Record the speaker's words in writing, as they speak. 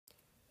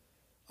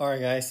All right,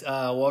 guys.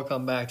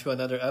 Welcome back to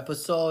another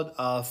episode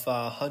of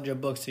 100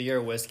 Books a Year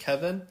with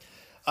Kevin.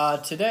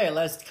 Today,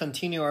 let's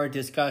continue our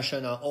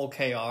discussion on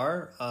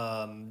OKR,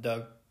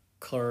 the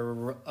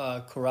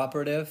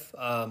cooperative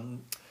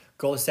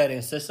goal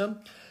setting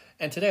system.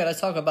 And today,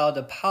 let's talk about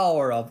the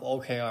power of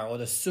OKR or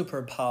the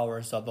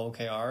superpowers of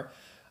OKR.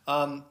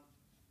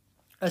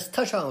 Let's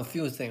touch on a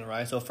few things,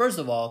 right? So first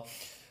of all,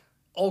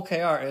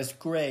 OKR is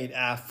great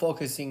at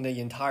focusing the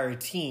entire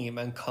team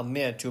and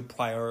commit to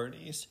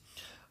priorities.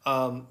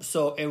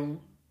 So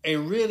it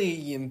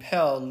really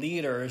impels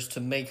leaders to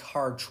make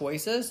hard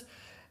choices,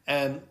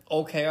 and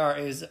OKR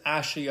is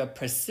actually a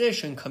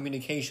precision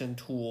communication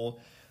tool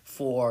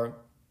for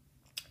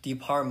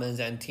departments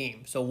and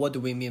teams. So what do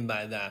we mean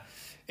by that?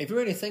 If you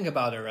really think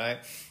about it, right?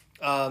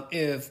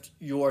 If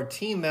your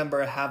team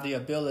member have the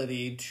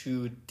ability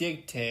to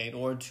dictate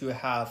or to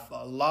have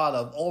a lot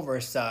of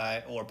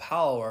oversight or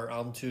power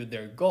onto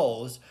their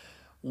goals,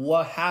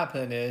 what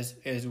happens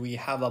is we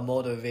have a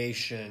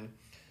motivation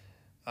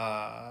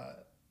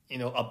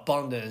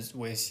abundance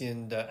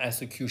within the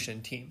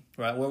execution team,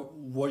 right?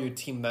 Or your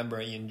team member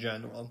in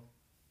general.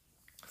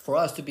 For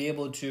us to be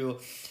able to,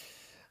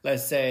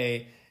 let's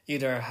say,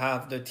 either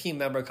have the team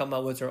member come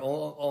up with their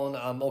own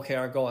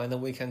OKR goal and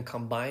then we can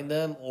combine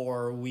them,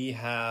 or we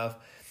have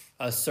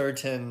a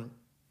certain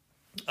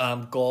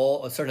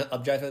goal, a certain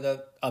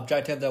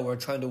objective that we're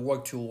trying to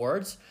work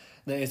towards,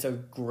 then it's a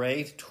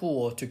great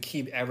tool to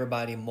keep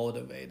everybody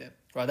motivated.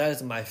 Right, that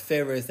is my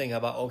favorite thing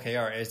about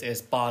OKR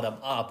is bottom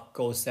up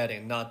goal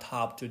setting, not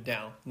top to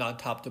down, not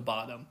top to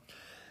bottom.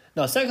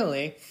 Now,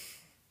 secondly,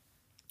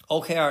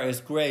 OKR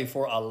is great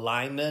for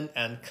alignment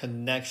and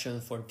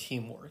connection for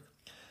teamwork.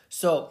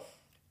 So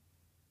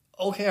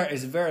OKR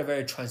is very,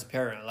 very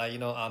transparent.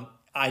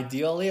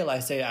 Ideally,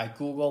 let's say at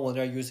Google, when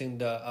they're using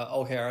the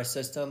OKR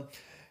system,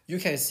 you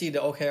can see the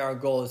OKR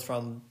goals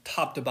from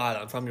top to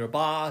bottom, from your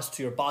boss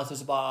to your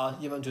boss's boss,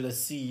 even to the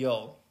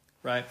CEO,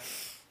 right?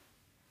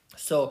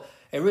 So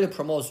it really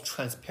promotes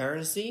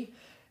transparency,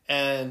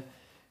 and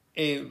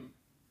it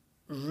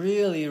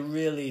really,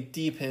 really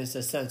deepens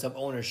the sense of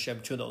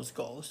ownership to those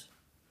goals.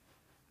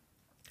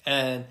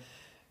 And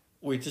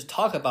we just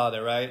talk about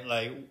it, right?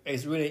 Like,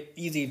 it's really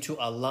easy to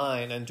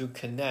align and to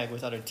connect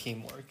with other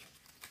teamwork.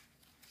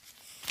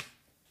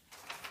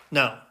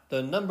 Now,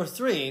 the number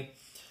 3,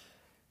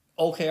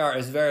 OKR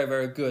is very,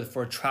 very good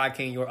for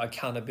tracking your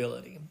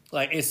accountability.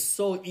 Like, it's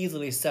so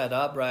easily set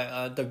up,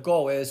 right? The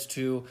goal is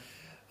to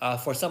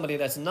for somebody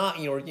that's not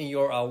in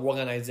your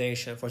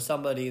organization, for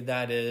somebody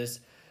that is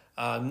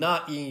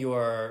not in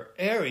your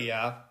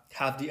area,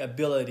 have the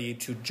ability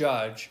to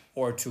judge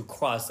or to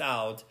cross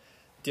out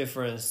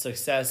different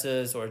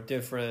successes or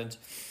different,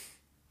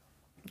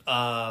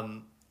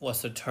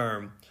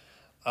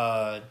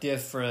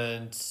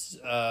 different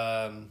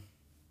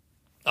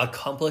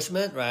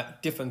accomplishment,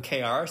 right? Different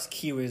KRs,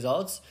 key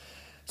results.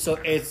 So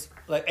it's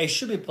like it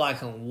should be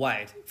black and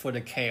white for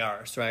the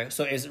KRs, right?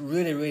 So it's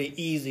really, really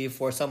easy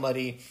for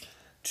somebody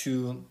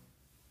to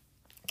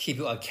keep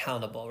you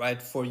accountable,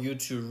 right? For you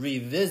to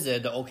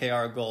revisit the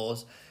OKR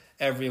goals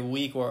every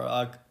week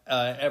or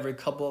every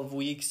couple of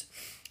weeks,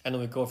 and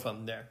we go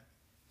from there.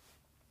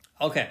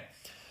 Okay.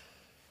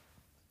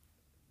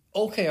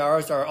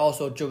 OKRs are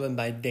also driven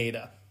by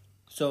data.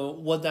 So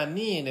what that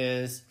means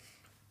is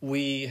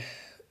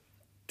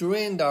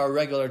during our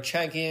regular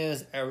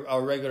check-ins,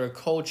 our regular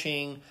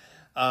coaching,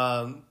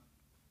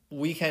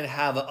 we can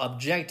have an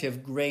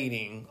objective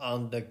grading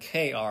on the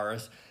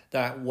KRs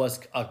that was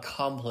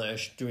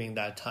accomplished during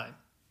that time.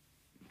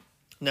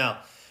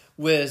 Now,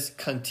 with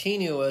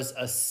continuous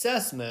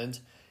assessment,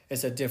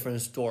 it's a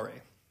different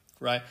story,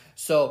 right?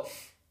 So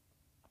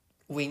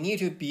we need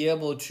to be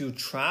able to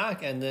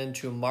track and then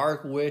to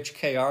mark which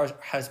KRs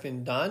has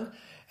been done,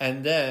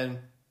 and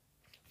then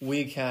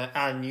we can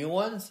add new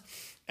ones,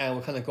 and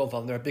we kind of go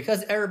from there.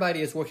 Because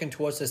everybody is working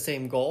towards the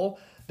same goal,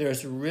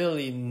 there's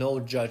really no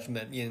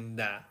judgment in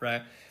that,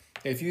 right?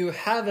 If you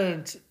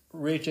haven't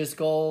reached this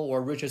goal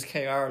or reached this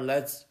KR,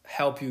 let's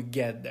help you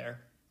get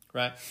there,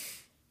 right?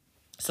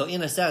 So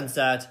in a sense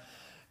that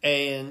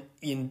an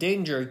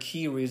endangered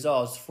key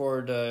results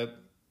for the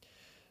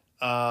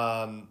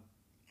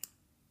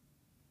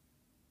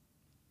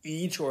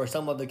each or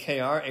some of the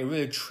KR, it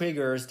really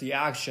triggers the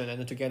action and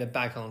then to get it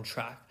back on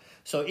track.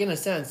 So in a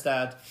sense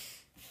that,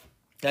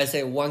 let's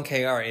say one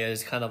KR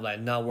is kind of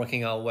like not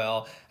working out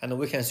well, and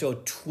we can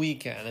still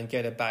tweak it and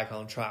get it back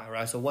on track,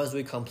 right? So once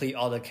we complete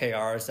all the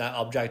KRs, that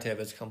objective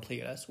is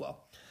complete as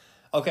well.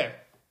 Okay.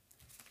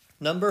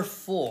 Number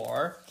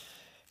 4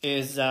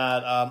 is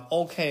that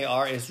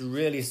OKR is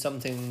really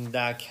something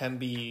that can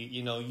be,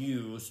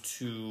 used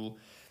to,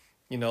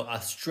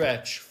 a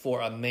stretch for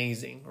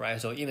amazing,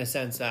 right? So in a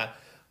sense that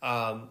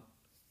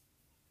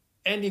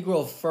Andy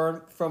Grove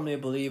firmly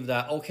believe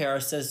that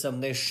OKR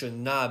system, they should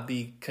not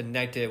be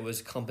connected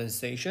with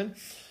compensation.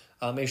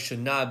 It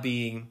should not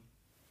be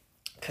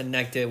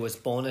connected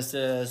with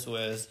bonuses,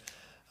 with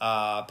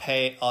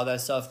pay, all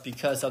that stuff,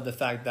 because of the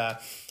fact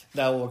that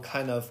will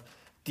kind of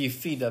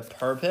defeat the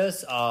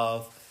purpose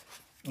of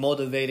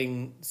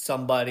motivating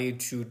somebody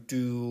to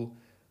do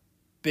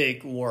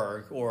big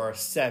work or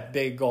set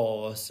big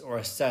goals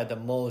or set the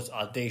most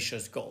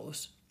audacious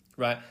goals,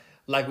 right?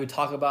 Like we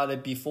talked about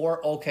it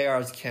before,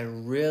 OKRs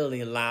can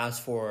really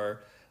last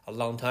for a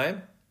long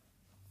time,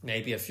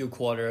 maybe a few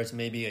quarters,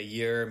 maybe a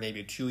year,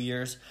 maybe 2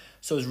 years.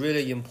 So it's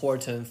really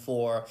important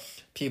for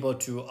people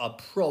to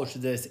approach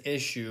this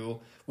issue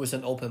with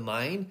an open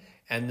mind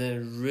and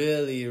then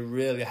really,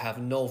 really have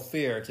no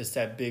fear to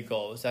set big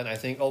goals. And I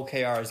think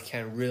OKRs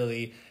can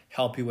really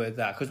help you with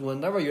that. Because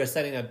whenever you're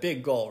setting a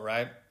big goal,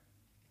 right,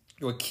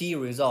 your key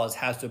results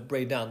has to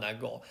break down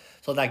that goal.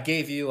 So that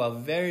gave you a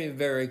very,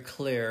 very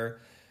clear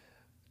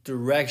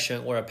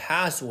direction or a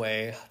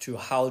pathway to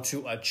how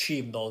to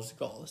achieve those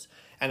goals.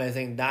 And I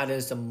think that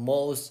is the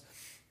most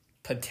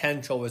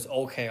potential with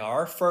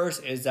OKR.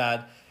 First is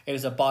that it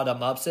is a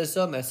bottom-up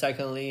system, and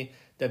secondly,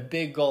 the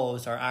big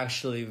goals are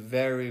actually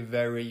very,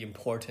 very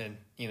important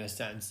in a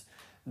sense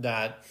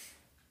that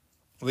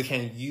we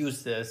can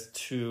use this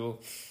to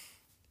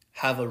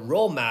have a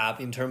roadmap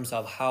in terms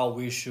of how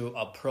we should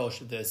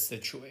approach this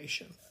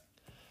situation.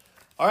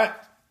 All right,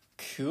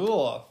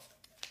 cool.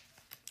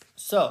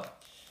 So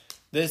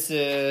this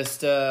is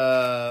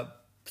the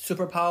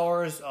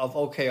superpowers of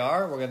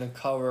OKR. We're going to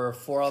cover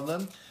 4 of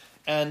them.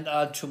 And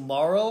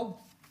tomorrow,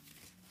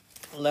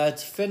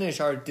 let's finish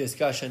our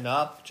discussion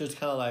up, just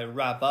kind of like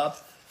wrap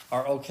up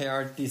our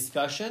OKR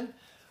discussion.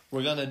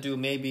 We're going to do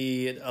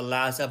maybe a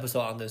last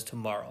episode on this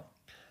tomorrow.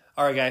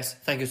 All right, guys,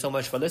 thank you so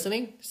much for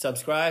listening.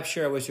 Subscribe,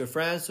 share with your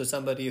friends, so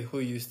somebody who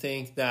you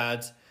think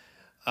that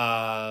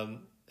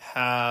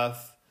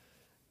have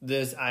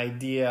this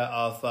idea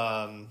of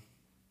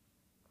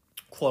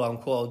quote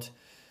unquote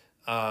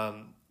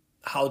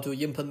how to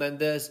implement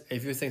this.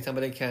 If you think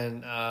somebody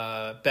can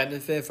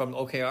benefit from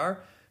OKR,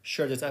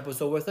 share this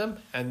episode with them,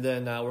 and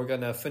then we're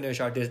gonna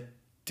finish our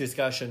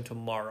discussion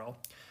tomorrow.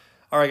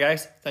 All right,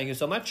 guys, thank you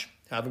so much.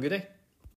 Have a good day.